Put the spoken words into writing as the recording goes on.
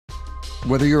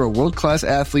Whether you're a world-class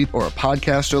athlete or a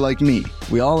podcaster like me,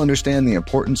 we all understand the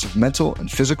importance of mental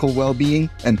and physical well-being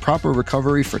and proper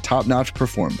recovery for top-notch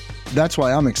performance. That's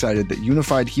why I'm excited that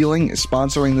Unified Healing is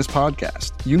sponsoring this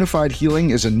podcast. Unified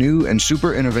Healing is a new and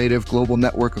super innovative global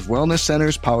network of wellness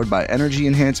centers powered by Energy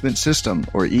Enhancement System,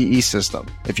 or EE System.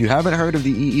 If you haven't heard of the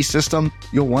EE System,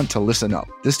 you'll want to listen up.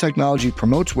 This technology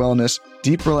promotes wellness,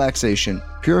 deep relaxation,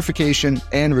 purification,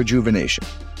 and rejuvenation.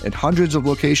 In hundreds of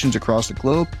locations across the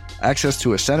globe, access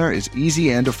to a center is easy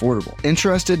and affordable.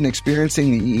 Interested in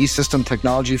experiencing the EE System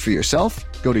technology for yourself?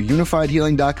 Go to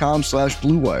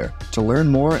unifiedhealing.com/bluewire to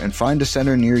learn more and find a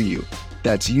center near you.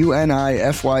 That's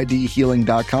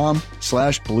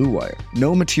unifydhealing.com/bluewire.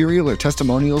 No material or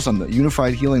testimonials on the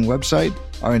Unified Healing website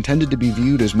are intended to be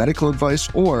viewed as medical advice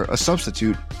or a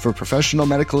substitute for professional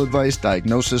medical advice,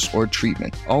 diagnosis, or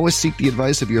treatment. Always seek the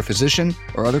advice of your physician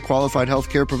or other qualified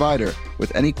healthcare provider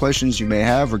with any questions you may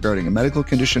have regarding a medical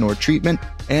condition or treatment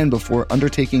and before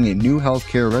undertaking a new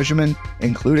healthcare regimen,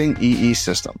 including EE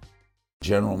System.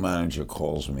 General manager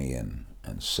calls me in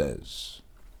and says,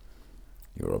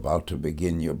 "You're about to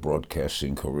begin your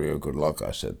broadcasting career. Good luck."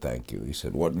 I said, "Thank you." He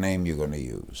said, "What name you going to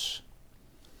use?"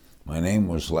 My name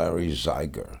was Larry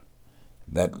Zeiger.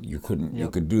 That you couldn't. Yep. You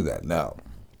could do that now.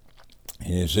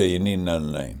 And you say you need another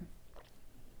name.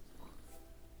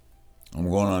 I'm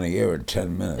going on the air in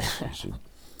 10 minutes. You see.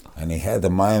 And he had the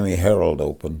Miami Herald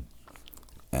open,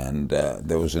 and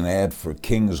there was an ad for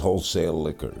King's Wholesale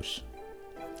Liquors.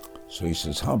 So he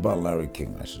says, "How about Larry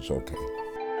King?" I says, "Okay."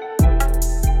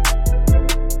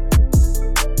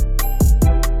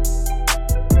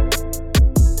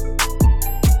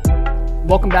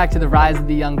 Welcome back to the Rise of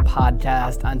the Young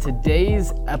podcast. On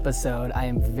today's episode, I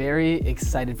am very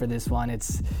excited for this one.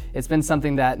 It's been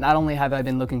something that not only have I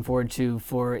been looking forward to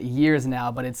for years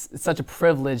now, but it's such a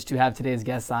privilege to have today's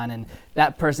guest on, and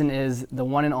that person is the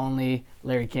one and only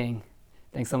Larry King.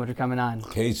 Thanks so much for coming on.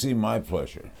 Casey, my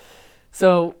pleasure.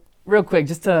 So, real quick,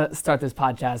 just to start this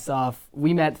podcast off,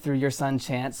 we met through your son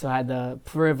Chance, so I had the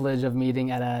privilege of meeting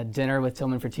at a dinner with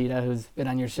Tillman Fertitta, who's been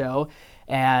on your show,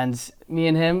 and me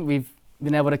and him, we've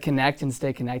been able to connect and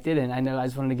stay connected, and I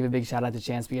just wanted to give a big shout out to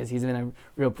Chance because he's been a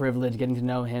real privilege getting to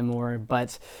know him more.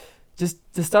 But just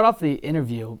to start off the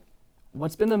interview,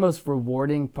 what's been the most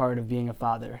rewarding part of being a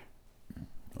father?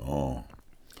 Oh,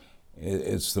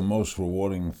 it's the most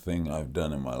rewarding thing I've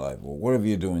done in my life. Well, whatever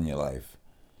you do in your life,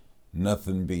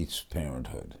 nothing beats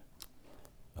parenthood.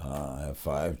 I have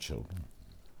 5 children,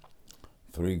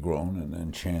 3 grown, and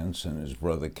then Chance and his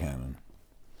brother Cannon.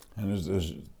 And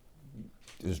there's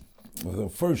for the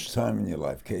first time in your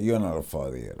life, you're not a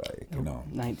father yet, are you? Nope, No.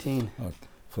 19. Okay.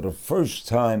 For the first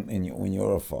time when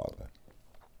you're a father,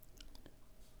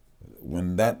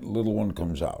 when that little one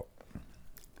comes out,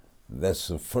 that's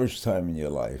the first time in your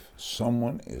life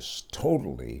someone is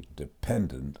totally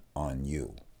dependent on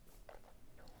you.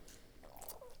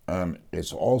 And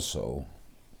it's also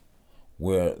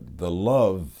where the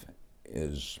love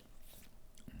is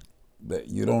that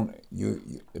you don't,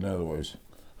 in other words,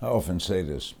 I often say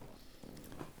this,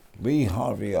 Lee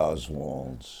Harvey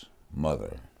Oswald's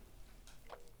mother,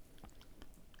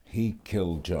 he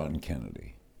killed John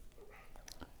Kennedy,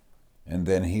 and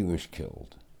then he was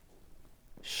killed.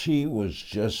 She was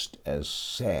just as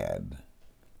sad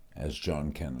as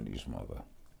John Kennedy's mother.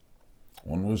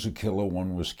 One was a killer,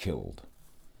 one was killed.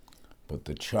 But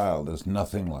the child is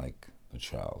nothing like the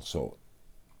child. So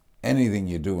anything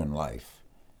you do in life,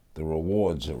 the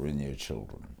rewards are in your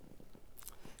children.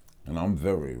 And I'm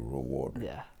very rewarded.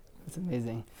 Yeah, it's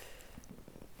amazing.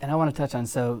 And I want to touch on,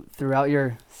 so throughout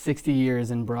your 60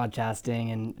 years in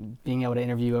broadcasting and being able to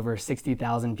interview over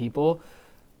 60,000 people,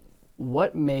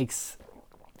 what makes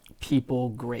people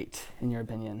great, in your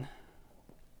opinion?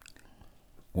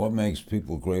 What makes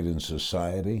people great in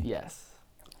society? Yes.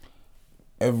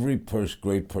 Every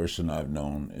great person I've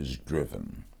known is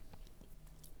driven.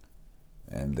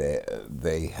 And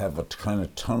they have a kind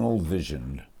of tunnel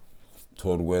vision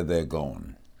toward where they're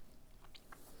going.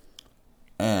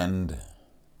 And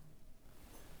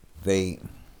they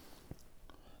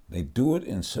do it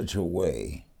in such a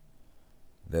way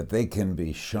that they can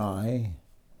be shy,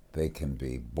 they can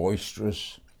be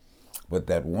boisterous, but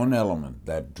that one element,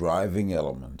 that driving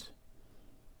element,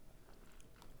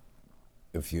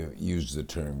 if you use the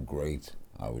term great,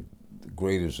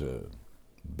 great is a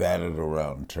battered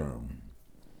around term.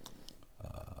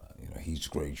 He's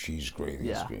great, she's great,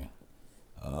 he's great.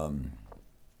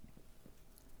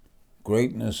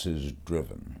 Greatness is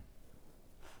driven.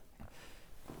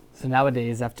 So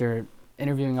nowadays, after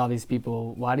interviewing all these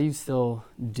people, why do you still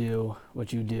do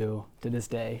what you do to this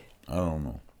day? I don't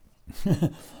know.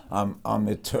 I'm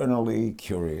eternally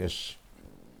curious.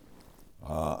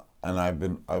 And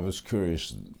I was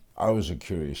curious. I was a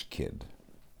curious kid.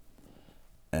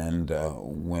 And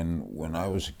when I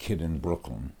was a kid in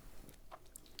Brooklyn,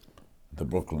 the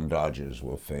Brooklyn Dodgers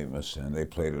were famous, and they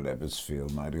played at Ebbets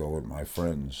Field, and I'd go with my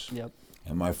friends. Yep.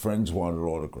 And my friends wanted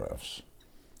autographs.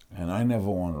 And I never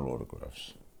wanted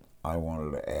autographs. I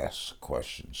wanted to ask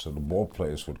questions. So the ball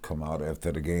players would come out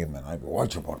after the game, and I'd go,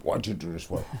 why'd you do this?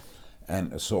 What?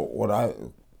 And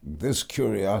so this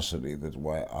curiosity that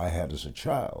I had as a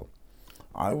child,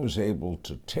 I was able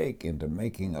to take into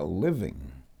making a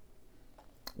living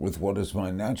with what is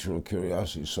my natural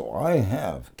curiosity. So I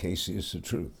have, Casey, is the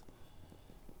truth,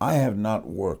 I have not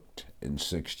worked in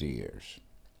 60 years.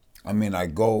 I mean, I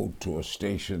go to a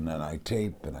station and I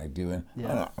tape and I do it.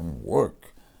 Yeah. I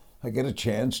work. I get a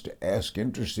chance to ask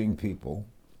interesting people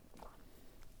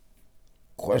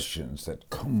questions that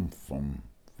come from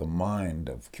the mind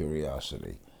of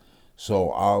curiosity.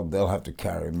 So they'll have to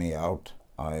carry me out.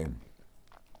 I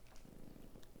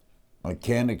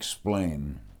can't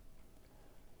explain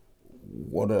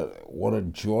what a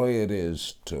joy it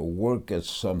is to work at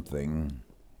something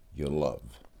you love.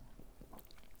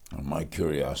 And my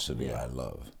curiosity, I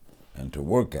love, and to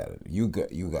work at it. You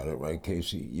got it right,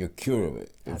 Casey. You're curious.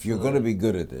 If you're going to be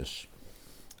good at this,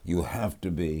 you have to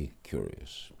be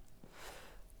curious.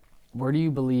 Where do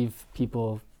you believe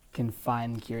people can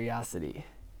find curiosity?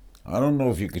 I don't know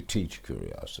if you could teach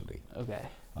curiosity. Okay.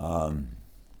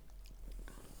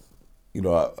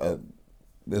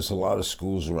 There's a lot of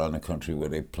schools around the country where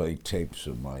they play tapes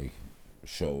of my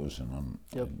shows, and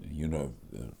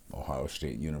Ohio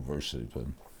State University.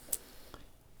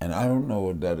 And I don't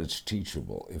know that it's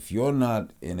teachable. If you're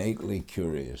not innately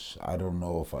curious, I don't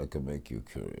know if I can make you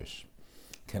curious.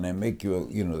 Can I make you,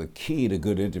 the key to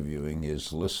good interviewing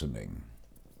is listening.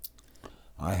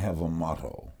 I have a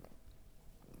motto.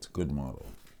 It's a good motto.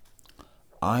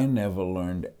 I never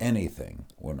learned anything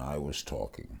when I was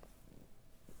talking.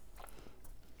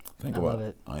 Think about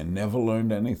it. I never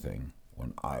learned anything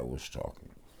when I was talking.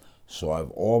 So I've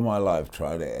all my life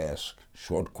tried to ask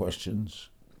short questions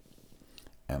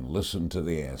and listen to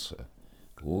the answer.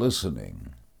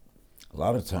 Listening. A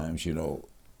lot of times,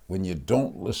 when you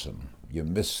don't listen, you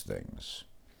miss things.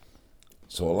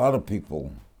 So a lot of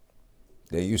people,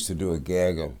 they used to do a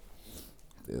gag of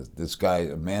this guy,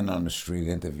 a man on the street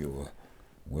interviewer,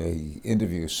 where he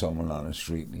interviews someone on the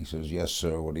street and he says, "Yes,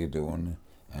 sir, what are you doing?"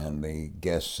 And the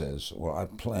guest says, "Well, I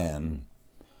plan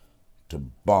to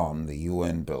bomb the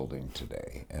UN building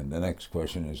today." And the next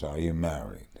question is, "Are you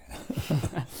married?"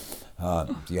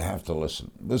 You have to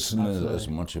listen. Listen is as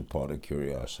much a part of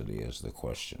curiosity as the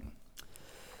question.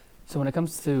 So when it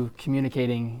comes to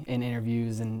communicating in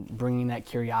interviews and bringing that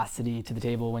curiosity to the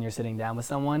table when you're sitting down with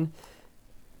someone,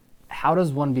 how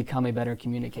does one become a better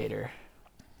communicator?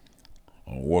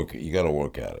 You got to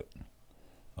work at it.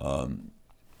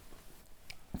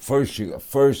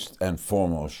 First and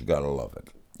foremost, you got to love it.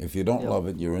 If you don't love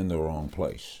it, you're in the wrong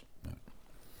place.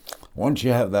 Once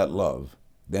you have that love,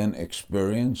 then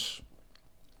experience,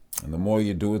 and the more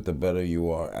you do it, the better you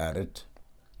are at it.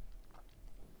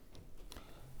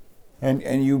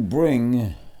 And you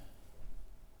bring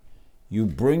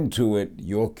to it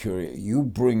you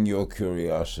bring your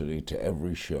curiosity to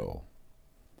every show.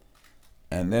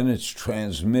 And then it's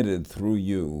transmitted through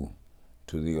you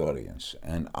to the audience.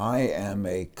 And I am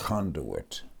a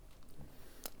conduit.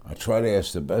 I try to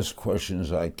ask the best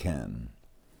questions I can,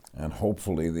 and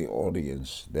hopefully the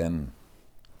audience then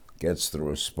gets the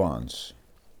response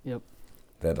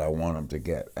that I want them to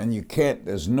get. And you can't,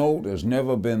 there's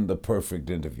never been the perfect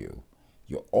interview.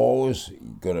 You're always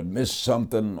going to miss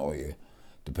something, or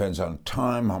depends on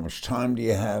time, how much time do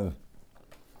you have.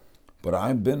 But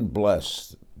I've been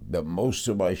blessed that most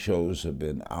of my shows have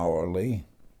been hourly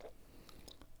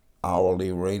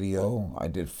radio. I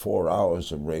did 4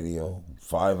 hours of radio,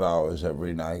 5 hours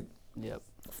every night.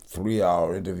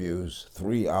 3-hour interviews.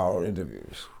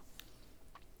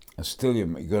 And still you're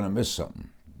going to miss something.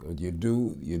 But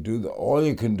all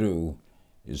you can do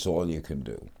is all you can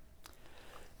do.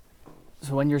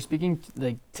 So when you're speaking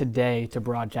today to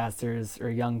broadcasters or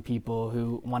young people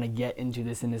who want to get into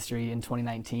this industry in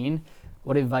 2019,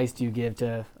 what advice do you give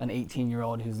to an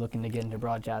 18-year-old who's looking to get into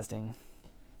broadcasting?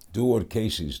 Do what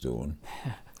Casey's doing.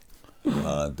 Do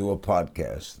a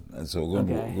podcast. That's a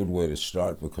good way to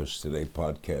start, because today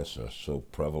podcasts are so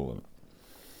prevalent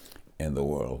in the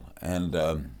world. And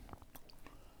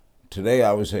today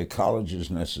I would say college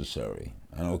is necessary.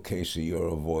 I know, Casey,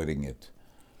 you're avoiding it.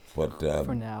 But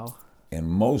for now, in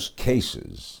most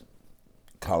cases,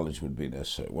 college would be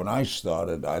necessary. When I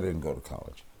started, I didn't go to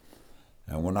college.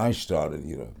 And when I started,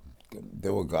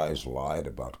 there were guys lied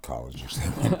about colleges.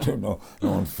 They went to, no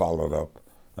one followed up.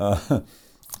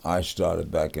 I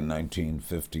started back in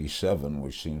 1957,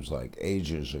 which seems like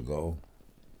ages ago.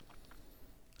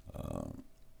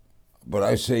 But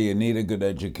I say you need a good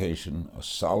education, a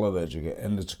solid education,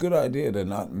 and it's a good idea to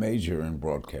not major in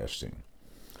broadcasting.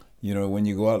 You know, when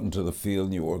you go out into the field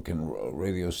and you work in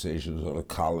radio stations or a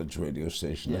college radio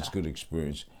station, that's good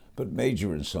experience. But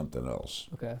major in something else.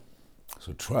 Okay.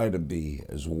 So try to be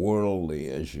as worldly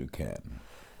as you can.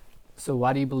 So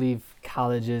why do you believe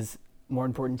college is more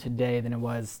important today than it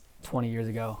was 20 years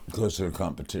ago? Because of the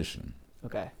competition.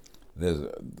 Okay. There's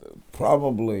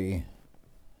probably,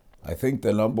 I think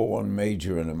the number one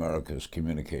major in America is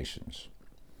communications.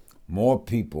 More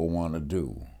people want to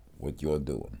do what you're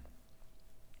doing.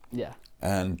 Yeah.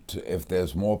 And if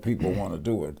there's more people want to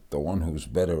do it, the one who's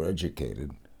better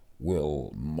educated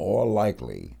will more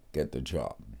likely get the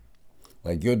job.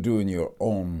 Like you're doing your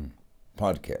own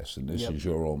podcast, and this is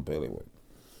your own bailiwick.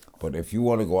 But if you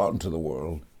want to go out into the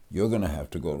world, you're going to have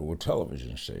to go to a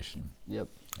television station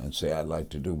and say, I'd like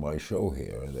to do my show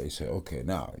here. And they say, okay,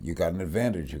 now, you got an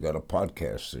advantage. You got a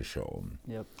podcast to show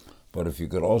them. But if you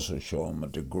could also show them a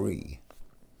degree,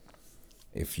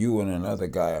 if you and another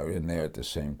guy are in there at the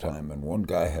same time and one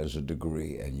guy has a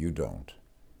degree and you don't,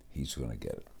 he's going to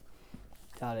get it.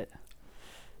 Got it.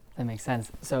 That makes sense.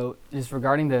 So just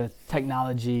regarding the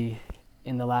technology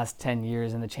in the last 10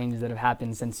 years and the changes that have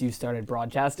happened since you started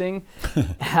broadcasting,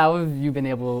 how have you been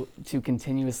able to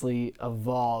continuously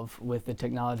evolve with the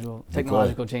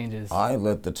technological changes? I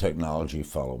let the technology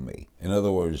follow me. In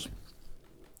other words,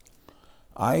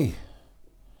 I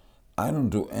don't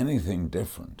do anything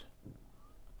different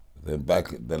than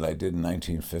I did in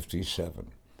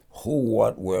 1957. Who,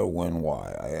 what, where, when,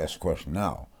 why? I ask questions.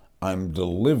 Now, I'm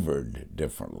delivered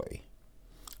differently.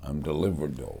 I'm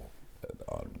delivered, though,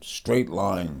 on straight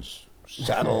lines,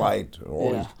 satellite,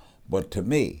 all these. But to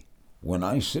me, when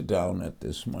I sit down at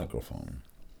this microphone,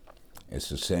 it's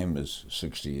the same as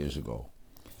 60 years ago.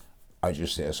 I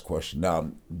just ask questions. Now,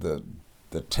 the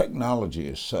technology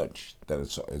is such that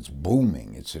it's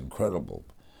booming. It's incredible.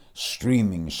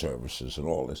 Streaming services and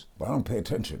all this, but I don't pay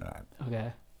attention to that.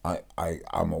 Okay.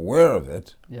 I'm aware of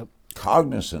it,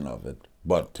 cognizant of it,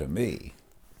 but to me,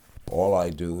 all I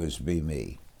do is be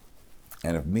me.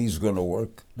 And if me's going to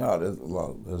work, no,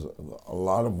 there's a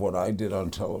lot of what I did on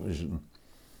television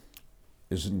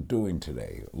isn't doing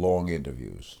today. Long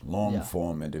interviews,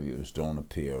 long-form interviews don't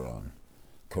appear on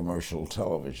commercial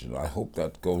television. I hope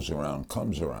that comes around.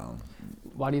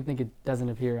 Why do you think it doesn't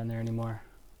appear on there anymore?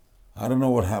 I don't know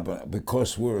what happened,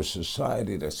 because we're a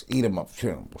society that's eat 'em up.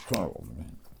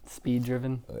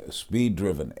 Speed-driven?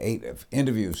 Speed-driven.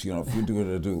 Interviews, if you're going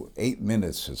to do 8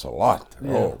 minutes, it's a lot.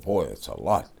 Oh, boy, it's a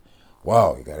lot.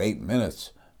 Wow, you got 8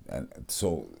 minutes. And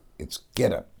so it's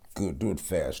get up, do it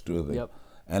fast, do the.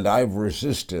 And I've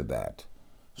resisted that.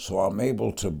 So I'm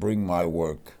able to bring my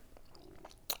work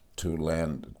to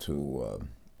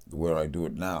where I do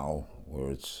it now,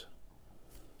 where it's,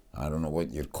 I don't know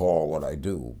what you'd call what I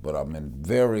do, but I'm in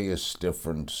various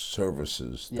different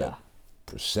services that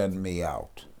send me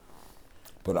out.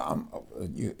 But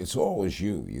it's always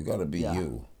you. You got to be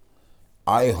you.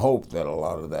 I hope that a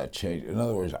lot of that change. In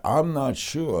other words, I'm not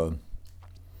sure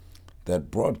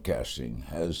that broadcasting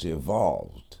has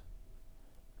evolved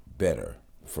better.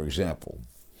 For example,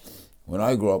 when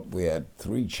I grew up, we had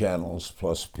 3 channels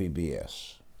plus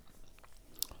PBS.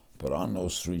 But on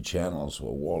those 3 channels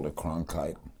were Walter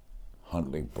Cronkite,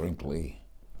 Huntley Brinkley.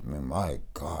 I mean, my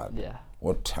God,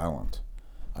 what talent.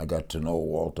 I got to know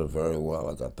Walter very well.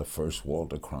 I got the first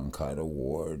Walter Cronkite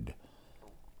Award.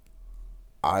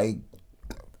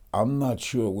 I'm not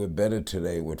sure we're better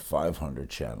today with 500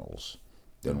 channels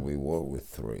than we were with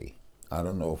 3. I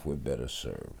don't know if we're better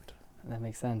served. That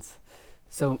makes sense.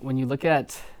 So when you look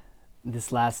at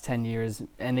this last 10 years,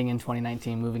 ending in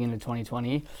 2019, moving into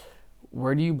 2020,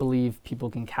 where do you believe people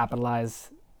can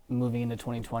capitalize moving into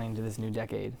 2020, into this new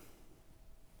decade?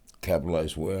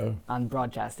 Capitalize where? On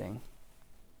broadcasting.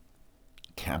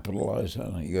 Capitalize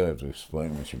on it? You're going to have to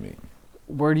explain what you mean.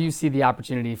 Where do you see the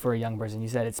opportunity for a young person? You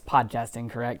said it's podcasting,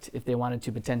 correct? If they wanted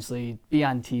to potentially be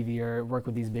on TV or work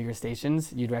with these bigger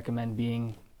stations, you'd recommend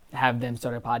have them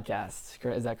start a podcast.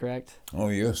 Is that correct? Oh,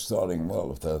 you're starting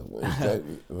well.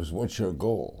 What's your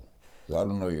goal? I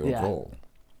don't know your goal.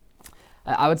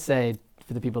 I would say,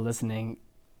 for the people listening,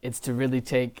 it's to really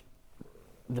take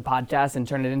the podcast and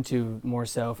turn it into more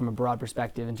so from a broad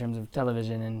perspective in terms of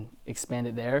television and expand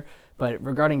it there. But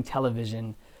regarding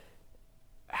television,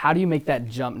 how do you make that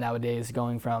jump nowadays,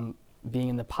 going from being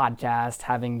in the podcast,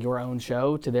 having your own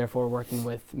show, to therefore working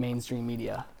with mainstream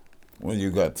media? Well,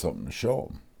 you got something to show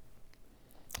them.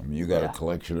 I mean, you got Yeah. a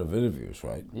collection of interviews,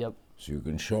 right? Yep. So you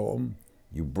can show them.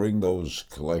 You bring those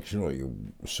collection, or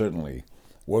you certainly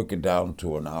work it down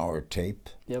to an hour tape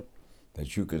Yep.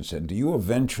 that you can send. Do you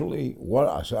eventually,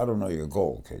 I don't know your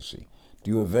goal, Casey. Do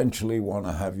you eventually want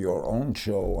to have your own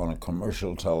show on a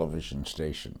commercial television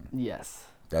station? Yes.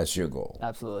 That's your goal.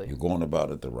 Absolutely. You're going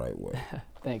about it the right way.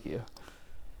 Thank you.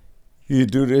 You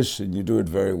do this, and you do it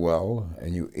very well,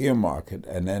 and you earmark it,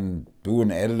 and then do an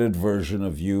edited version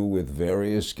of you with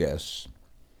various guests,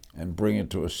 and bring it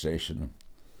to a station,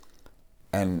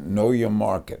 and know your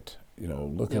market. You know,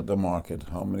 look at the market.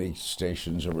 How many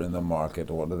stations are in the market?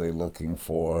 What are they looking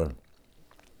for?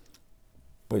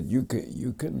 But you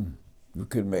can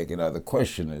make it. Now the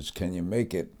question is, can you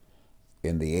make it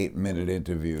in the 8-minute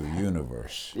interview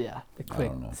universe? Yeah, the I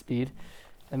quick don't know. speed.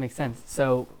 That makes sense.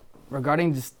 So,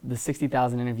 regarding just the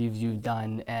 60,000 interviews you've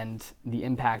done and the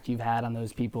impact you've had on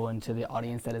those people and to the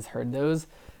audience that has heard those,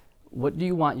 what do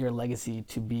you want your legacy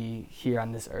to be here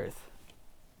on this earth?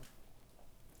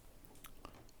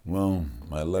 Well,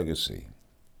 my legacy.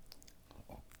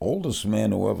 Oldest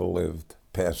man who ever lived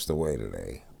passed away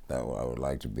today. That I would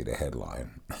like to be the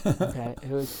headline. Okay,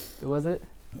 who was it?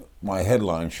 My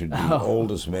headline should be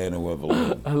oldest man who ever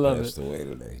lived I love passed away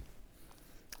today.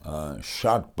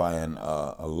 Shot by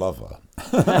a lover.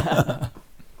 That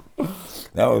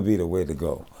would be the way to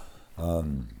go.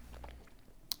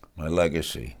 My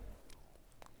legacy.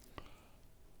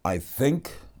 I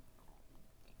think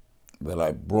that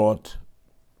I brought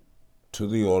to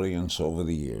the audience over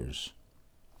the years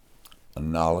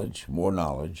more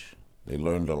knowledge. They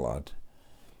learned a lot.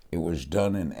 It was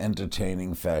done in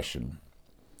entertaining fashion.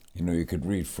 You know, you could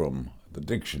read from the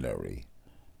dictionary,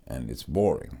 and it's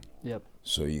boring. Yep.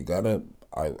 So you gotta,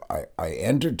 I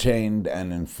entertained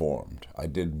and informed. I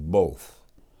did both.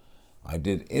 I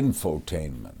did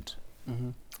infotainment.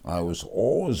 Mm-hmm. I was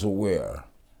always aware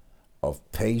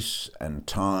of pace and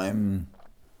time.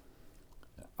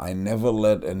 I never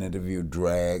let an interview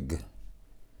drag.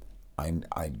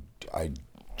 I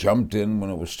jumped in when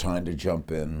it was time to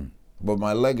jump in. But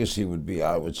my legacy would be,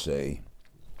 I would say,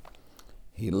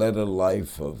 he led a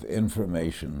life of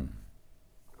information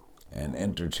and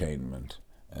entertainment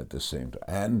at the same time.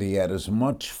 And he had as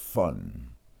much fun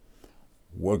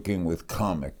working with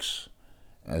comics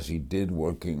as he did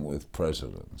working with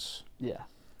presidents. Yeah.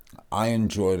 I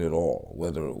enjoyed it all,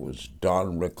 whether it was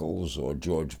Don Rickles or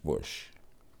George Bush.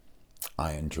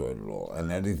 I enjoyed it all,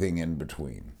 and anything in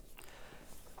between.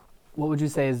 What would you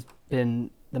say has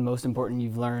been the most important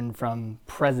you've learned from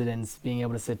presidents, being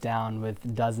able to sit down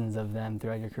with dozens of them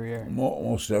throughout your career?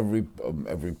 Almost every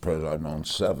president, I've known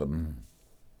 7.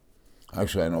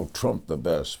 Actually, I know Trump the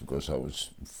best because I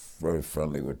was very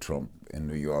friendly with Trump in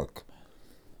New York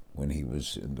when he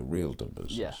was in the realtor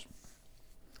business. Yeah.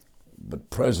 But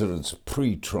presidents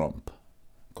pre-Trump,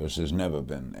 because there's never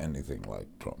been anything like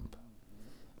Trump,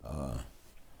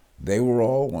 they were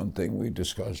all, one thing we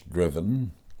discussed,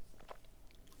 driven.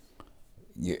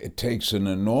 It takes an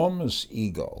enormous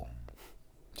ego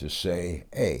to say,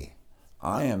 hey,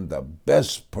 I am the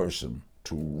best person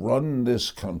to run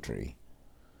this country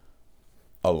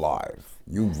alive.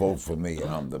 You vote for me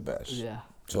and I'm the best. Yeah.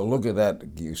 So look at that.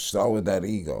 You start with that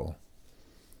ego,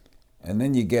 and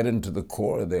then you get into the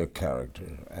core of their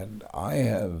character. And I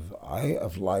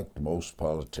have liked most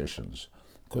politicians,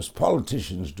 because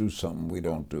politicians do something we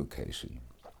don't do, Casey.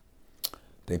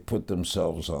 They put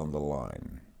themselves on the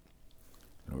line.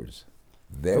 In other words,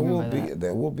 there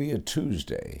will be a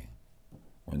Tuesday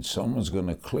when someone's going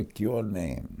to click your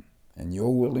name, and you're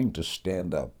willing to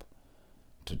stand up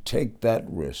to take that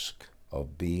risk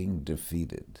of being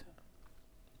defeated.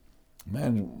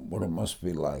 Imagine what it must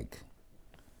be like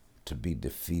to be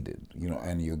defeated,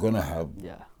 and you're going to have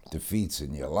defeats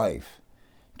in your life,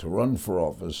 to run for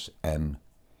office, and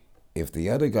if the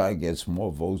other guy gets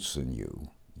more votes than you,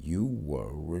 you were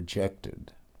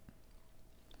rejected.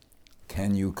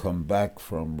 Can you come back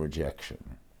from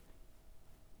rejection?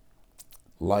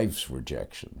 Life's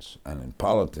rejections. And in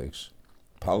politics,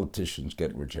 politicians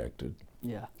get rejected.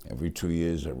 Yeah. Every 2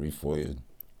 years, every 4 years.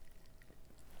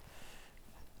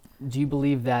 Do you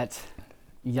believe that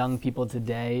young people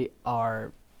today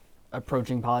are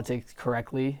approaching politics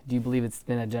correctly? Do you believe it's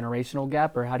been a generational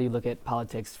gap, or how do you look at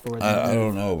politics for the I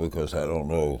don't know, because I don't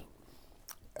know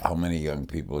how many young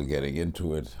people are getting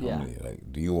into it.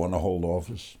 Do you want to hold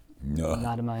office? No.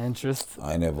 Not in my interest.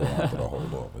 I never wanted to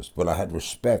hold office, but I had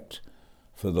respect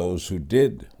for those who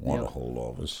did want to hold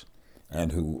office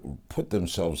and who put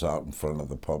themselves out in front of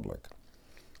the public.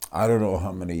 I don't know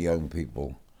how many young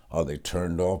people, are they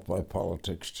turned off by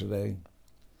politics today?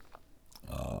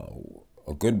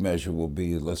 A good measure will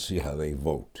be, let's see how they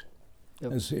vote.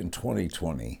 Yep. Let's see, in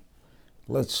 2020,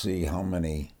 let's see how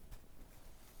many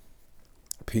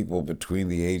people between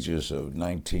the ages of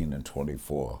 19 and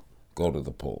 24 go to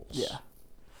the polls. Yeah.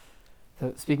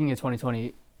 So speaking of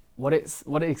 2020, what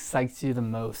excites you the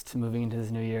most moving into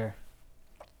this new year?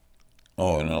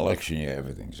 Oh, an election year,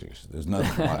 everything's easy. There's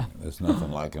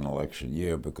nothing like an election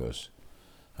year because,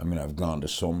 I mean, I've gone to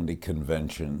so many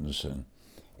conventions and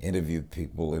interviewed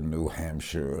people in New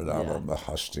Hampshire and out on the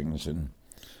hustings in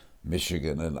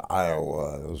Michigan and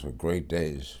Iowa. Those were great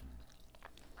days.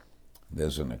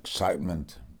 There's an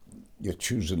excitement. You're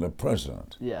choosing a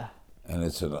president. Yeah. And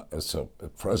it's a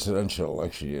presidential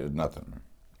election year. Nothing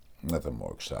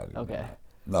more exciting. Okay. Than that.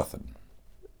 Nothing.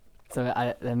 So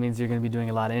that means you're going to be doing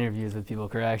a lot of interviews with people,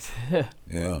 correct?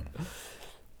 Yeah.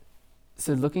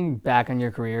 So looking back on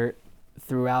your career,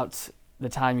 throughout the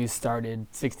time you started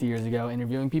 60 years ago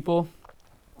interviewing people,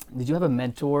 did you have a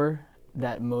mentor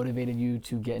that motivated you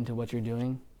to get into what you're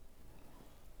doing?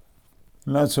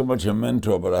 Not so much a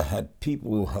mentor, but I had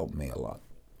people who helped me a lot.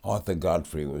 Arthur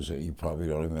Godfrey you probably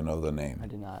don't even know the name. I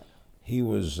did not. He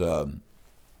was, I'll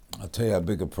tell you how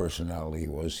big a personality he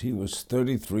was. He was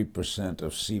 33%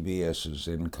 of CBS's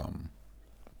income.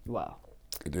 Wow.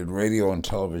 He did radio and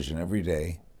television every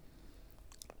day.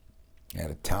 He had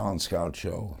a talent scout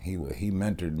show. He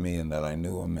mentored me in that I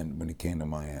knew him when he came to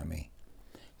Miami.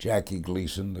 Jackie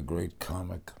Gleason, the great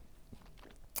comic,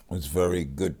 was very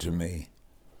good to me.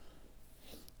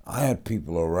 I had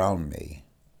people around me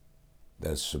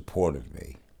that supported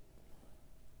me,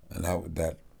 and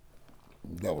that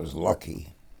was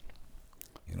lucky,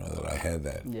 that I had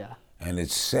that. Yeah. And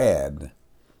it's sad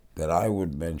that I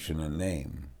would mention a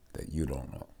name that you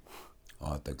don't know,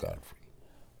 Arthur Godfrey.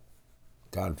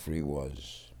 Godfrey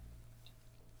was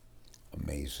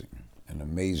amazing, an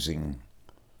amazing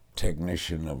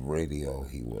technician of radio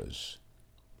he was.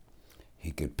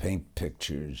 He could paint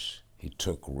pictures, he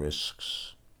took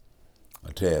risks.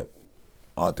 I'll tell you,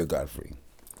 Arthur Godfrey,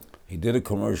 he did a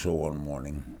commercial one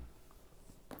morning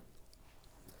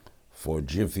for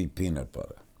Jiffy peanut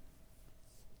butter.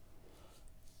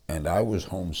 And I was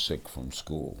homesick from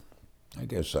school. I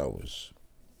guess I was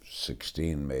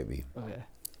 16 maybe. Okay.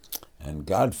 And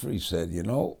Godfrey said,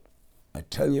 I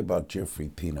tell you about Jiffy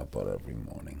peanut butter every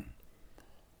morning.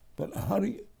 But how do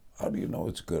you know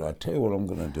it's good? I tell you what I'm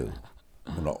going to do.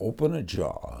 I'm going to open a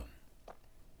jar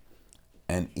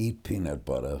and eat peanut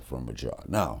butter from a jar.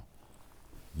 Now,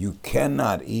 you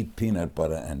cannot eat peanut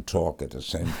butter and talk at the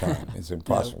same time. It's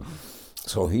impossible.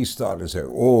 So he started to say,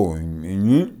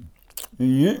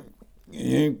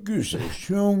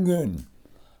 so good.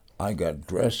 I got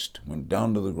dressed, went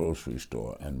down to the grocery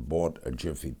store, and bought a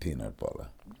Jiffy peanut butter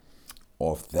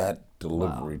off that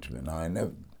delivery to me.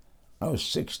 Now, I was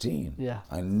 16. Yeah.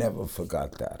 I never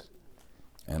forgot that.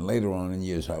 And later on in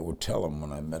years, I would tell him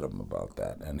when I met him about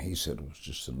that, and he said it was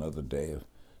just another day of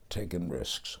taking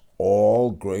risks. All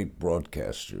great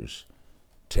broadcasters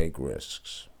take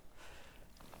risks.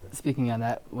 Speaking on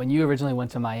that, when you originally went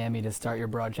to Miami to start your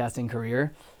broadcasting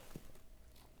career,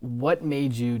 what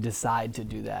made you decide to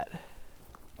do that?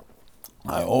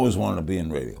 I always wanted to be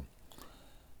in radio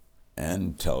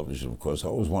and television, of course. I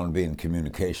always wanted to be in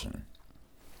communication.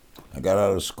 I got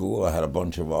out of school. I had a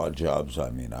bunch of odd jobs. I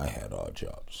had odd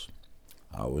jobs.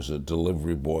 I was a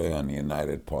delivery boy on the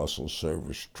United Parcel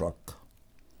Service truck.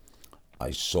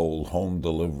 I sold home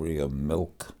delivery of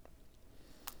milk.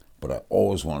 But I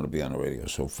always wanted to be on the radio.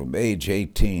 So from age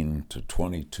 18 to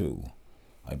 22,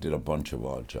 I did a bunch of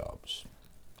odd jobs.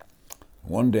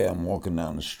 One day I'm walking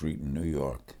down the street in New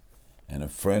York, and a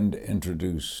friend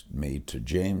introduced me to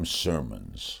James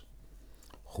Sermons,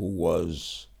 who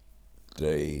was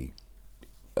the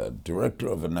director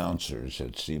of announcers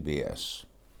at CBS.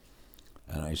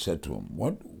 And I said to him,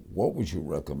 what would you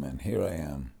recommend? Here I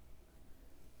am,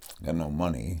 got no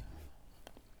money,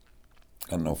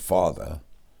 got no father.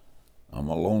 I'm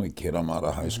a lonely kid. I'm out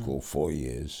of high school 4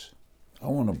 years. I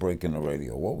want to break into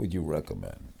radio. What would you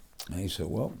recommend? And he said,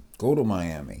 well, go to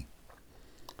Miami.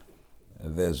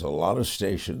 There's a lot of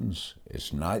stations.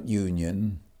 It's not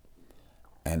union.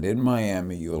 And in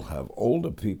Miami, you'll have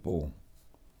older people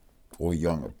or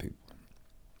younger people.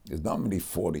 There's not many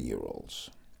 40-year-olds.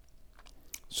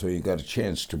 So you got a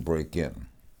chance to break in.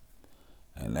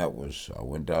 And I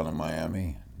went down to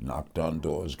Miami, knocked on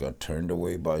doors, got turned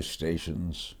away by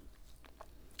stations.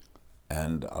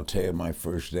 And I'll tell you, my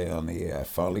first day on the air, I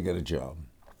finally got a job.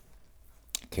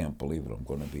 I can't believe it. I'm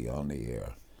going to be on the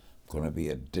air. I'm going to be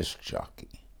a disc jockey.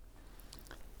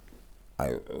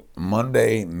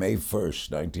 Monday, May 1st,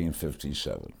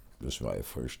 1957, was my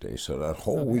first day. So that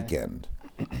whole weekend,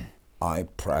 I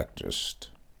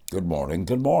practiced Good morning,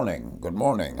 good morning, good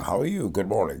morning. How are you? Good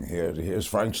morning. Here's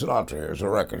Frank Sinatra. Here's a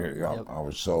record. Yep. I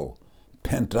was so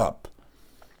pent up.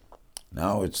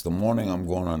 Now it's the morning I'm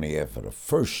going on the air for the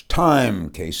first time,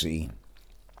 Casey.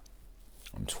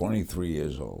 I'm 23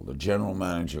 years old. The general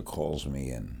manager calls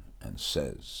me in and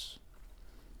says,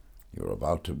 "You're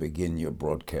about to begin your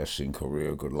broadcasting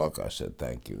career. Good luck." I said,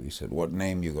 "Thank you." He said, "What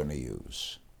name you going to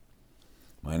use?"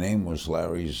 My name was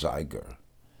Larry Zeiger.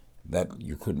 That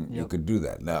you couldn't. You could do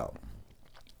that now.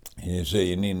 He said,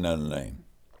 "You need another name."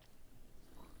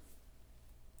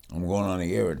 I'm going on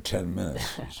the air in 10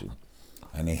 minutes. He said,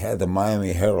 and he had the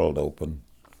Miami Herald open,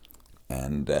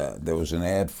 and there was an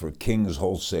ad for King's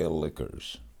Wholesale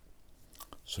Liquors.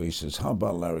 So he says, "How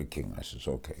about Larry King?" I says,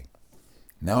 "Okay."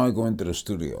 Now I go into the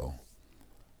studio.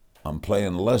 I'm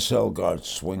playing Les Elgart,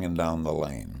 "Swinging Down the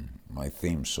Lane," my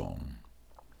theme song.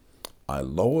 I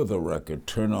lower the record,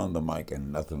 turn on the mic,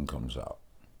 and nothing comes out.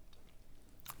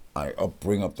 I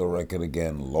bring up the record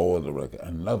again, lower the record,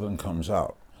 and nothing comes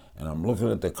out. And I'm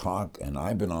looking at the clock, and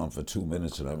I've been on for 2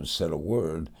 minutes and I haven't said a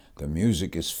word. The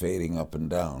music is fading up and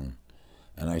down.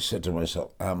 And I said to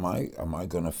myself, am I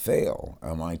going to fail?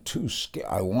 Am I too scared?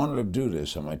 I wanted to do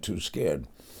this. Am I too scared?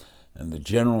 And the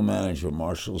general manager,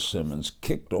 Marshall Simmons,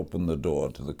 kicked open the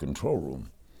door to the control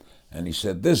room. And he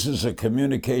said, "This is a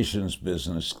communications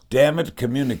business. Damn it,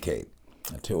 communicate."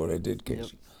 I tell you what I did,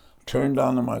 Casey. Yep. Turned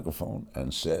on the microphone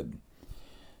and said,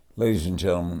 "Ladies and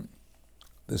gentlemen,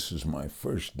 this is my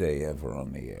first day ever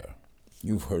on the air.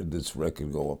 You've heard this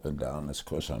record go up and down. It's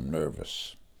because I'm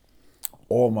nervous.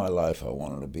 All my life I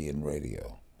wanted to be in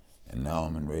radio. And now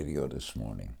I'm in radio this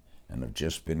morning. And I've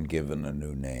just been given a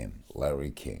new name,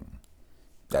 Larry King.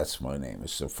 That's my name.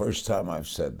 It's the first time I've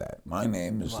said that. My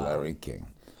name is Larry King.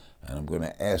 And I'm going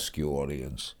to ask you,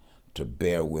 audience, to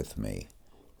bear with me.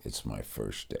 It's my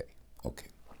first day." Okay.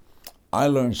 I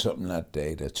learned something that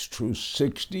day that's true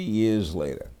 60 years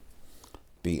later.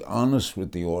 Be honest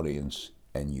with the audience,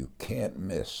 and you can't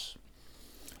miss.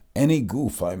 Any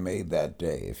goof I made that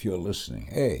day, if you're listening,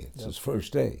 hey, it's his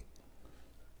first day.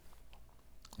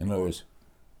 In other words,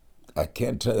 I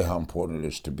can't tell you how important it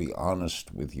is to be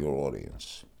honest with your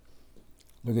audience.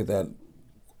 Look at that.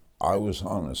 I was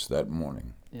honest that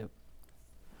morning. Yep.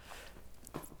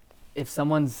 If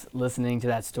someone's listening to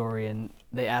that story and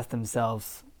they ask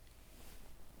themselves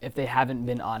if they haven't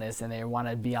been honest and they want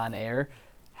to be on air,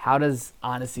 how does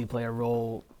honesty play a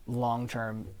role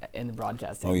long-term in the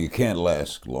broadcasting? Oh, you can't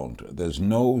last long-term. There's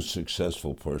no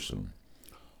successful person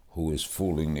who is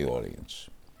fooling the audience.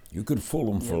 You could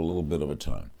fool them for a little bit of a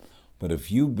time. But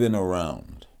if you've been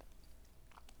around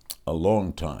a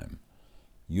long time,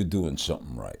 you're doing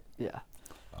something right. Yeah.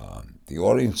 The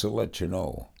audience will let you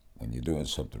know when you're doing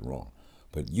something wrong.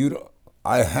 But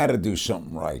I had to do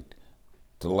something right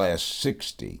to last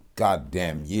 60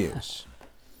 goddamn years.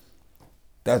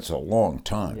 That's a long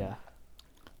time. Yeah.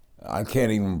 I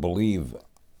can't even believe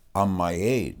I'm my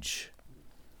age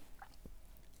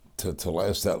to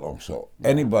last that long. So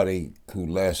anybody who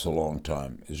lasts a long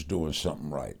time is doing something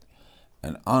right.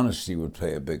 And honesty would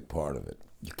play a big part of it.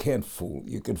 You can't fool.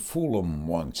 You could fool them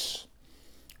once.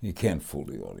 You can't fool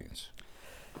the audience.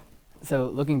 So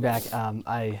looking back,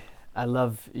 I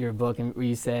love your book and where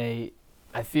you say,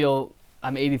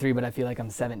 I'm 83, but I feel like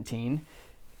I'm 17.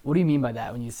 What do you mean by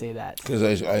that when you say that?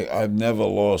 Because I've never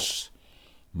lost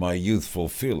my youthful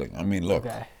feeling. I mean, look,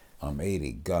 okay. I'm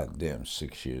 80 goddamn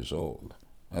 6 years old.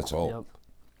 That's old.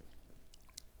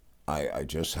 Yep. I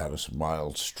just had a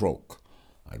mild stroke.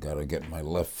 I got to get my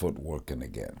left foot working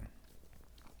again.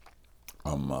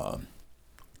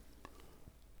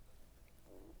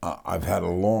 I've had a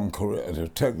long career.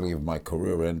 Technically, if my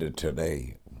career ended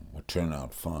today, it would turn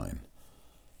out fine.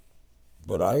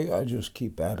 But I just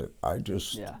keep at it. I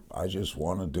just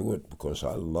want to do it because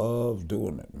I love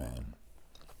doing it, man.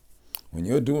 When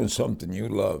you're doing something you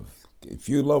love, if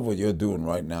you love what you're doing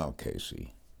right now,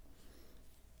 Casey,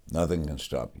 nothing can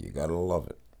stop you. You got to love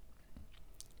it.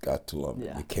 Got to love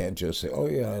it. You can't just say, "Oh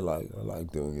yeah, I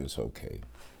like doing it. It's okay."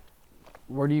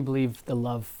 Where do you believe the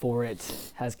love for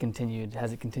it has continued?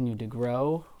 Has it continued to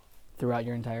grow throughout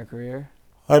your entire career?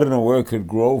 I don't know where it could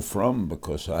grow from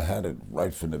because I had it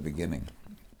right from the beginning.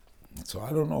 So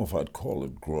I don't know if I'd call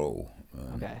it grow.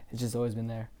 Okay, it's just always been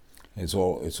there. It's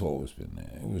always been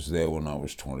there. It was there when I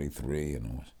was 23,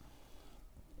 and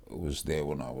it was there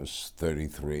when I was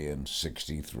 33 and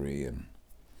 63, and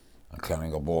I'm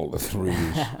counting up all the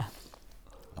threes.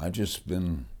 I've just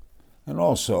been, and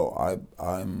also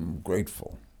I'm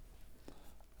grateful.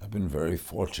 I've been very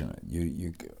fortunate.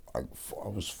 I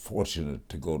was fortunate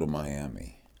to go to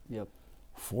Miami. Yep.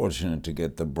 Fortunate to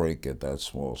get the break at that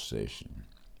small station.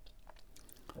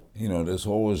 You know, there's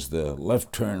always the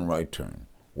left turn, right turn.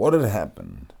 What had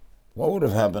happened? What would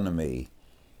have happened to me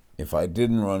if I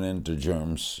didn't run into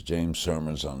James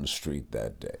Sermons on the street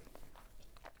that day?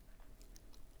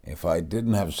 If I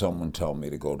didn't have someone tell me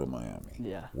to go to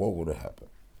Miami, what would have happened?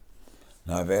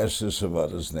 Now, I've asked this of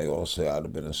others, and they all say I'd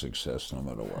have been a success no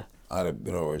matter what. I'd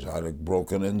have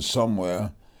broken in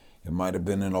somewhere. It might have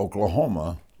been in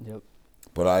Oklahoma,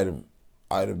 but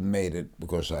I'd have made it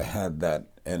because I had that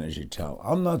energy talent.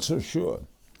 I'm not so sure.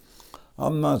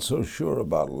 I'm not so sure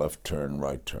about left turn,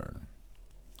 right turn.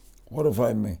 What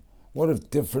if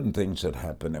different things had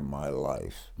happened in my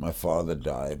life? My father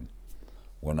died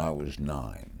when I was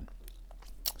 9.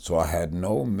 So I had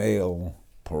no male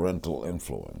parental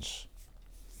influence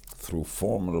through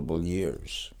formidable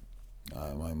years.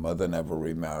 My mother never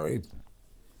remarried,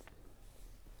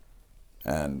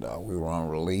 and we were on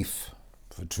relief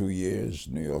for 2 years.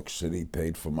 New York City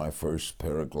paid for my first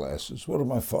pair of glasses. What if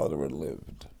my father had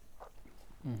lived?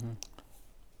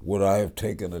 Would I have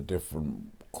taken a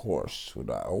different course? Would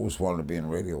I always wanted to be in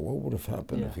radio? What would have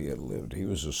happened if he had lived? He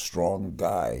was a strong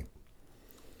guy,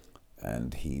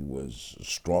 and he was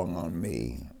strong on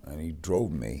me, and he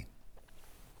drove me.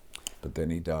 But then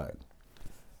he died.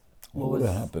 What would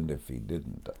have happened if he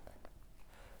didn't die?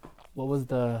 What's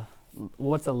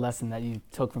the lesson that you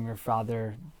took from your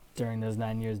father during those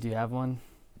 9 years? Do you have one?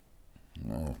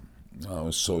 No, I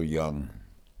was so young.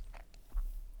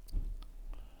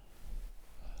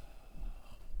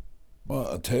 Well,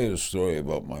 I'll tell you a story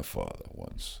about my father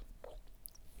once.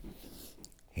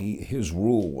 His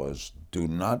rule was, do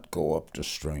not go up to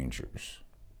strangers.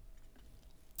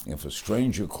 If a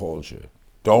stranger calls you,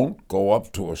 don't go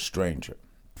up to a stranger.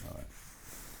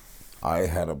 I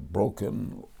had a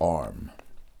broken arm.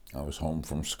 I was home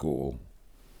from school.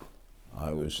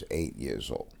 I was 8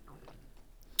 years old.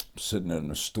 Sitting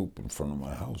in a stoop in front of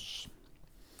my house.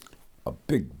 A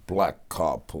big black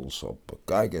car pulls up. A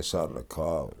guy gets out of the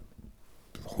car,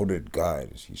 hooded guy.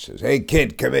 He says, "Hey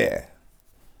kid, come here."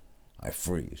 I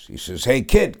freeze. He says, "Hey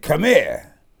kid, come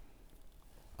here."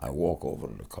 I walk over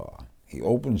to the car. He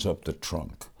opens up the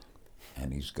trunk,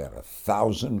 and he's got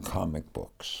 1,000 comic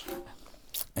books.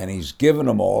 And he's given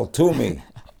them all to me.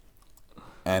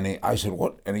 And I said,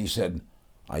 "What?" And he said,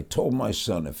 "I told my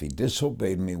son if he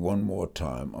disobeyed me one more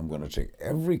time, I'm going to take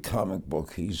every comic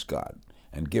book he's got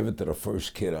and give it to the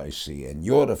first kid I see. And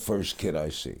you're the first kid I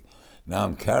see." Now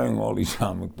I'm carrying all these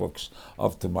comic books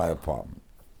up to my apartment.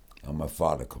 And my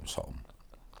father comes home.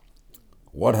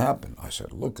 "What happened?" I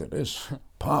said, "Look at this.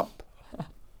 Pop.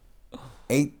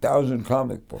 8,000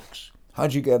 comic books.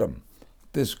 How'd you get them?"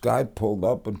 "This guy pulled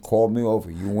up and called me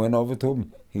over." "You went over to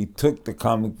him?" "He took the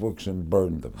comic books and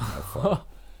burned them." My father.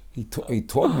 He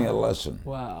taught me a lesson.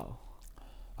 Wow.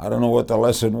 I don't know what the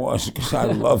lesson was because I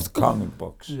loved comic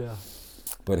books. Yeah.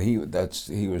 But he was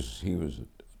a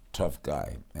tough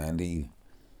guy, and I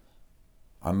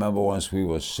remember once we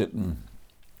were sitting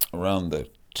around the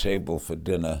table for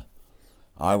dinner.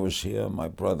 I was here, my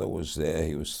brother was there.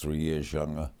 He was 3 years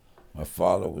younger. My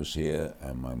father was here,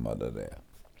 and my mother there.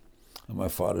 And my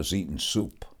father's eating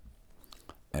soup,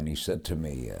 and he said to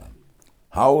me,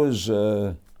 how was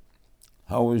your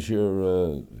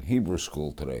Hebrew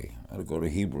school today?" I had to go to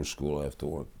Hebrew school after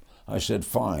work. I said,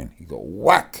 "Fine." He go,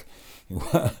 whack!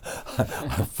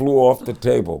 I flew off the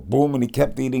table, boom, and he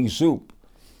kept eating soup.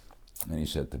 And he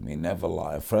said to me, "Never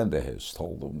lie." A friend of his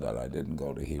told him that I didn't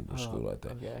go to Hebrew school that day.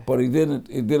 Okay. But he did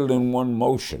it in one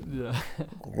motion.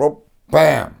 Yeah.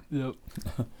 Bam! Yep.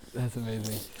 That's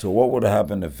amazing. So what would have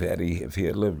happened if he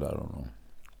had lived? I don't know.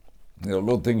 There are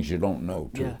little things you don't know,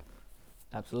 too. Yeah,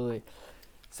 absolutely.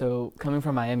 So coming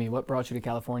from Miami, what brought you to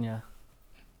California?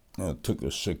 I took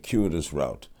a circuitous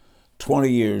route. 20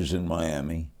 years in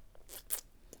Miami,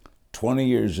 20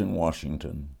 years in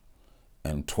Washington,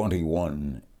 and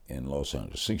 21 in Los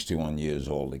Angeles. 61 years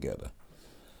altogether.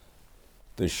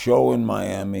 The show in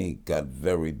Miami got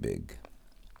very big,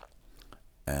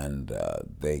 and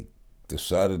they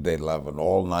decided they'd have an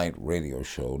all-night radio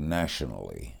show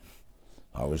nationally.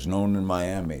 I was known in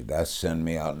Miami. That sent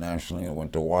me out nationally. I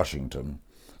went to Washington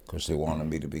because they wanted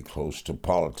me to be close to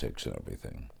politics and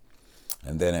everything.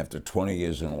 And then after 20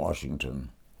 years in Washington,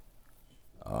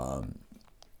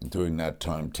 during that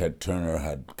time, Ted Turner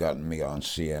had gotten me on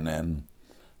CNN,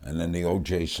 and then the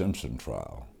O.J. Simpson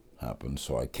trial happened.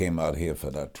 So I came out here for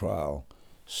that trial,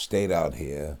 stayed out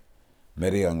here,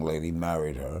 met a young lady,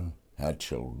 married her, had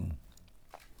children.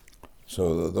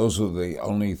 So those are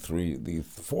the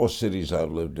 4 cities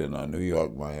I've lived in are New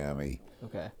York, Miami,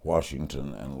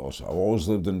 Washington, and Los Angeles. I've always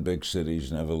lived in big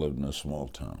cities, never lived in a small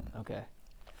town. Okay.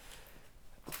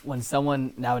 When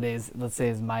someone nowadays, let's say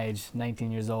is my age,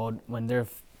 19 years old, when they're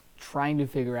trying to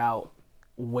figure out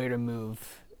where to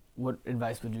move, what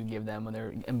advice would you give them when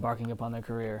they're embarking upon their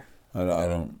career? I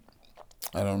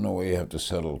don't know where you have to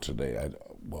settle today.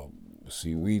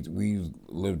 We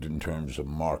lived in terms of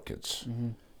markets. Mm-hmm.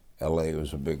 L.A.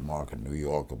 was a big market, New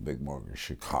York a big market,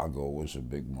 Chicago was a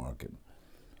big market.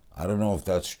 I don't know if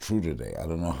that's true today. I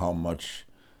don't know how much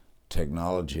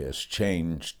technology has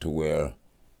changed to where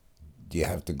do you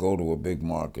have to go to a big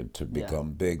market to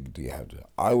become big? Do you have to?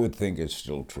 I would think it's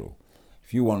still true.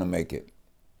 If you want to make it,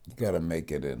 you got to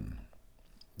make it in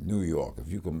New York.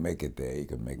 If you can make it there, you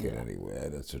can make it anywhere.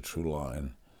 That's a true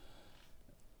line.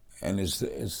 And it's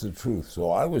the truth.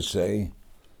 So I would say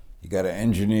you got to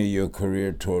engineer your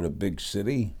career toward a big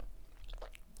city.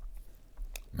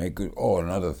 Make it. Oh,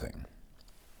 another thing.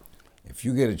 If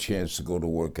you get a chance to go to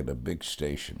work at a big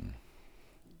station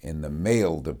in the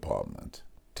mail department,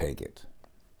 take it.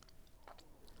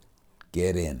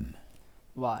 Get in.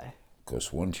 Why?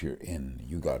 Because once you're in,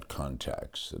 you got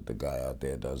contacts that the guy out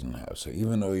there doesn't have. So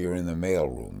even though you're in the mail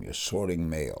room, you're sorting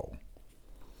mail,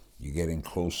 you're getting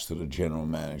close to the general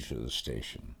manager of the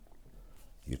station.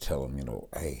 You tell him,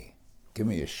 hey, give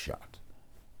me a shot.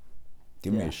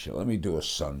 Give me a shot. Let me do a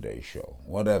Sunday show,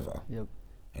 whatever. Yep.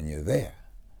 And you're there.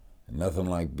 And nothing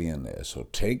like being there. So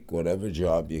take whatever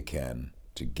job you can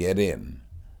to get in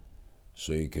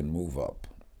so you can move up.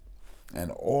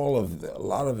 And a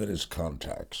lot of it is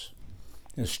contacts.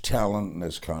 There's talent and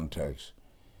there's contacts.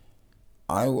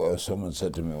 Someone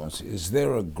said to me once, is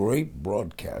there a great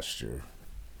broadcaster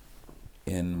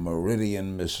in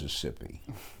Meridian, Mississippi?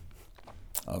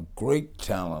 A great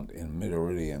talent in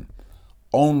Meridian,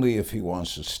 only if he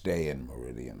wants to stay in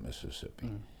Meridian, Mississippi.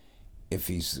 Mm. If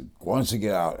he wants to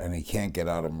get out and he can't get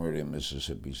out of Meridian,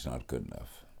 Mississippi, he's not good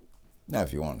enough. Now,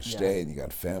 if you want to stay and you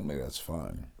got family, that's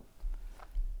fine.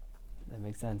 That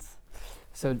makes sense.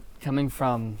 So going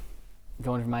from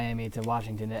Miami to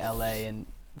Washington to LA and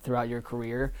throughout your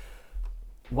career,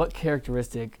 what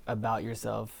characteristic about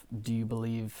yourself do you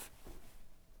believe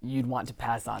you'd want to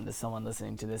pass on to someone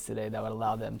listening to this today that would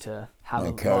allow them to have a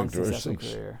long, successful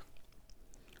career?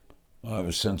 I have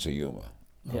a sense of humor.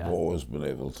 I've always been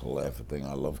able to laugh at things.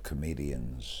 I love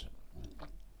comedians.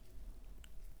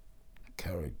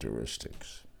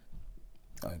 Characteristics.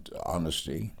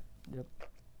 Honesty. Yep.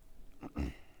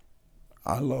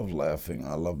 I love laughing.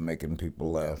 I love making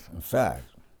people laugh. In fact,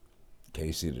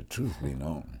 Casey, the truth be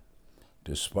known,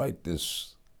 despite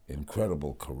this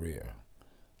incredible career,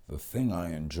 the thing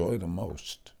I enjoy the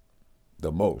most,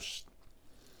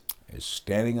 is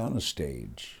standing on a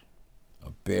stage,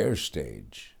 a bare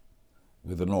stage,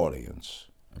 with an audience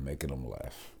and making them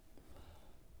laugh.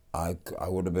 I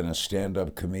would have been a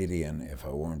stand-up comedian if I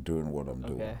weren't doing what I'm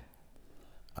doing.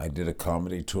 I did a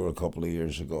comedy tour a couple of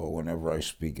years ago. Whenever I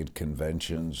speak at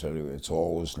conventions, it's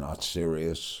always not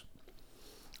serious.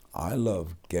 I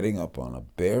love getting up on a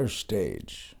bare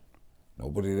stage,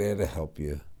 nobody there to help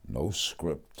you, no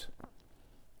script,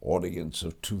 audience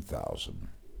of 2,000,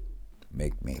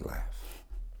 make me laugh.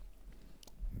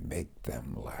 Make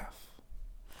them laugh.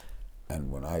 And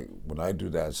when I do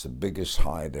that, it's the biggest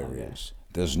high there is.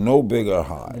 There's no bigger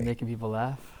high. You're making people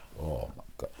laugh? Oh, my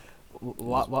God.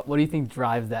 What do you think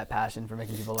drives that passion for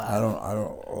making people laugh?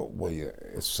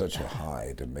 It's such a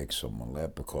high to make someone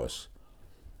laugh because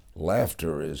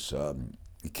laughter is,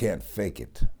 you can't fake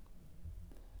it.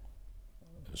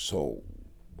 So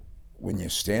when you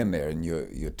stand there and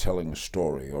you're telling a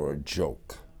story or a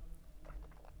joke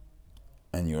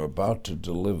and you're about to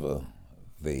deliver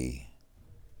the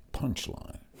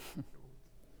punchline,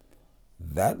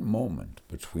 that moment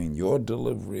between your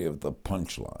delivery of the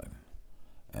punchline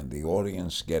and the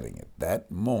audience getting it, that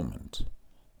moment,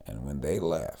 and when they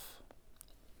laugh,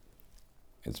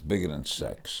 it's bigger than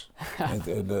sex.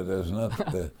 There's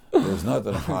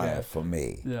nothing higher for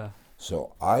me. Yeah.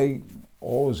 So I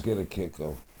always get a kick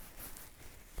of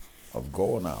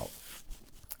going out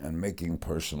and making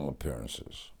personal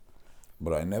appearances.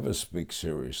 But I never speak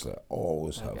seriously. I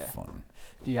always have fun.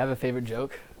 Do you have a favorite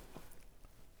joke?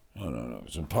 No.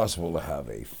 It's impossible to have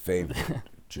a favorite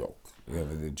joke.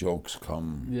 The jokes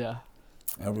come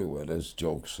everywhere. There's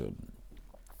jokes.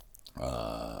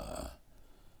 A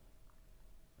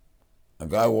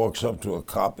guy walks up to a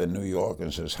cop in New York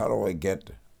and says, how do I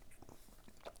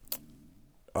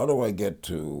get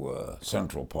to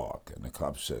Central Park? And the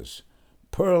cop says,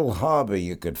 Pearl Harbor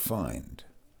you could find.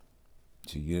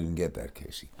 So you didn't get that,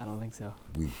 Casey. I don't think so.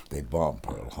 They bombed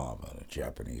Pearl Harbor. A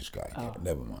Japanese guy did.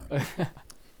 Never mind.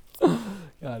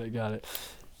 Got it.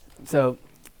 So,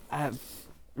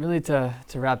 really to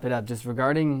wrap it up, just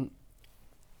regarding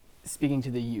speaking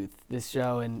to the youth. This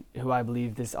show, and who I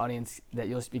believe this audience that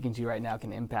you're speaking to right now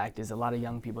can impact, is a lot of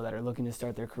young people that are looking to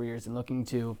start their careers and looking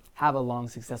to have a long,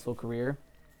 successful career.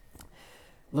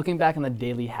 Looking back on the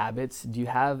daily habits, do you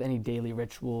have any daily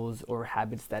rituals or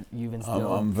habits that you've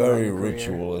instilled? I'm very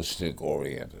ritualistic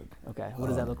oriented. Okay. What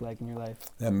does that look like in your life?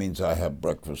 That means I have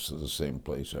breakfast at the same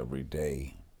place every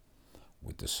day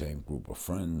with the same group of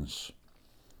friends.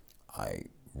 I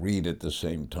read at the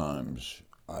same times.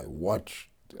 I watch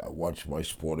my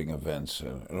sporting events.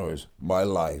 In other words, my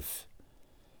life,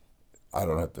 I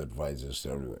don't have to advise this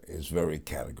to everyone, is very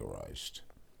categorized.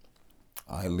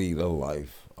 I lead a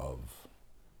life of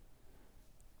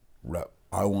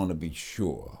I want to be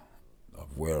sure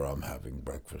of where I'm having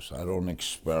breakfast. I don't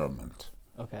experiment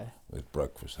with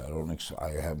breakfast.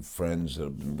 I have friends that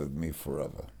have been with me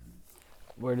forever.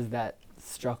 Where does that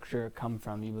structure come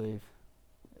from, you believe,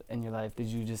 in your life? Did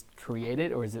you just create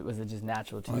it, or was it just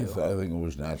natural to you? I think it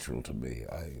was natural to me.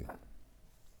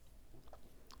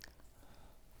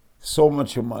 So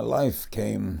much of my life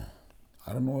came,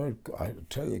 I don't know I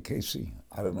tell you, Casey,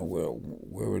 I don't know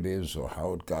where it is or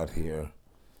how it got here.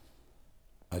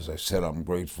 As I said, I'm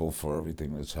grateful for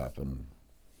everything that's happened.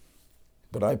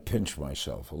 But I pinch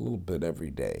myself a little bit every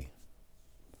day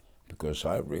because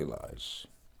I realize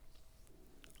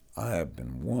I have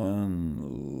been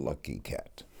one lucky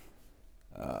cat.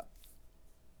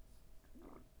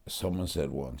 Someone said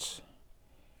once,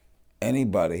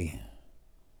 anybody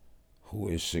who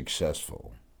is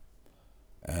successful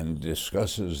and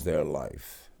discusses their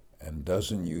life and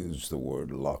doesn't use the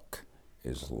word luck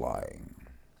is lying.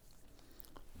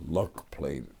 Luck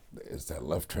played, is that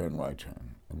left turn, right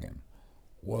turn again.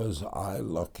 Was I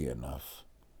lucky enough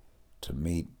to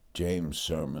meet James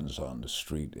Sermons on the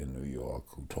street in New York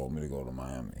who told me to go to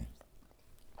Miami?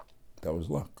 That was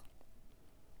luck.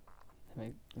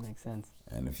 That makes sense.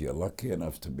 And if you're lucky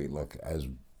enough to be lucky, as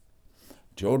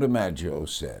Joe DiMaggio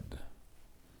said,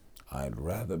 I'd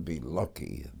rather be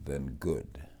lucky than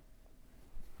good.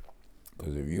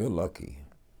 Because if you're lucky,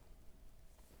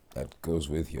 that goes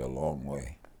with you a long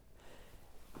way.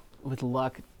 With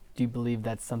luck, do you believe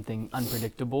that's something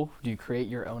unpredictable? Do you create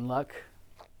your own luck,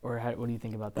 or what do you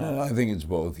think about that? I think it's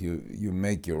both. You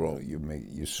make your own.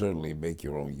 You certainly make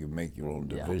your own. You make your own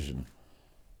division.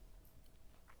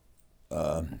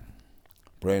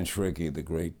 Branch Rickey, the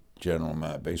great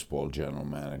baseball general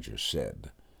manager, said,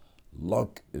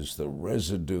 "Luck is the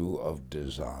residue of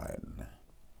design."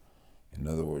 In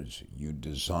other words, you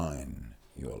design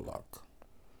your luck.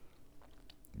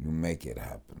 You make it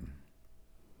happen.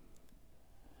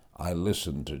 I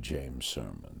listened to James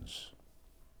Sermons,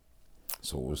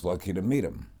 so I was lucky to meet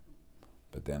him.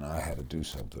 But then I had to do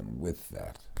something with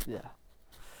that. Yeah.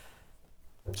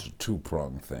 It's a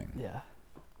two-pronged thing. Yeah.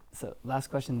 So last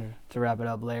question to wrap it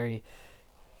up, Larry.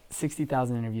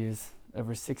 60,000 interviews,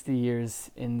 over 60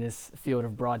 years in this field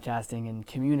of broadcasting and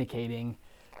communicating.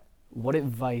 What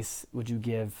advice would you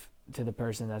give to the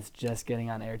person that's just getting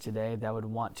on air today that would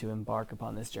want to embark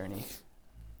upon this journey?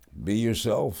 Be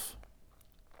yourself.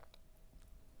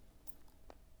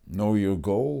 Know your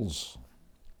goals.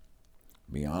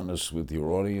 Be honest with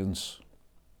your audience.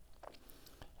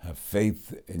 Have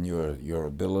faith in your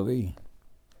ability.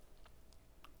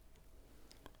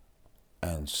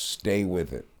 And stay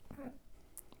with it.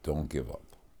 Don't give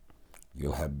up.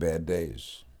 You'll have bad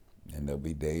days. And there'll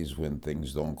be days when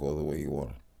things don't go the way you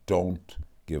want. Don't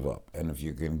give up. And if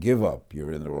you can give up,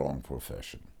 you're in the wrong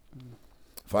profession.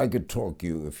 If I could talk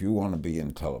you, if you want to be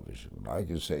in television, I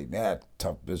could say,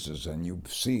 tough business, and you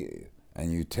see it,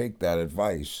 and you take that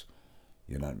advice,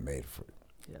 you're not made for it.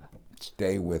 Yeah.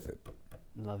 Stay with it.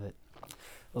 Love it.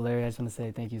 Well, Larry, I just want to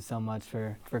say thank you so much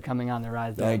for coming on the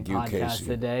Rise Down podcast Casey.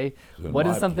 Today. What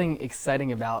is something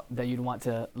exciting about that you'd want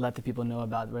to let the people know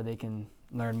about, where they can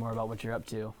learn more about what you're up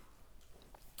to?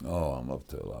 Oh, I'm up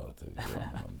to a lot of things.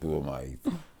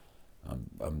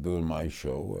 I'm doing my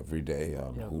show every day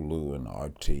on Hulu and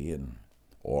RT and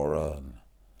Aura. And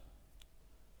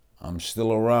I'm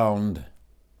still around.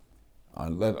 I'll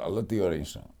let the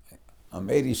audience know. I'm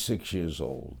 86 years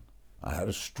old. I had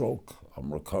a stroke.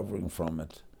 I'm recovering from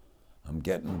it. I'm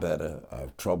getting better. I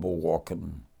have trouble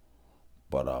walking,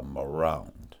 but I'm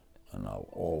around. And I'll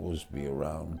always be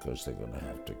around because they're going to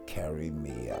have to carry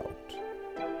me out.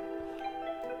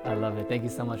 I love it. Thank you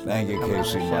so much. Thank you, coming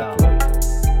Casey. on the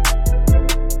show.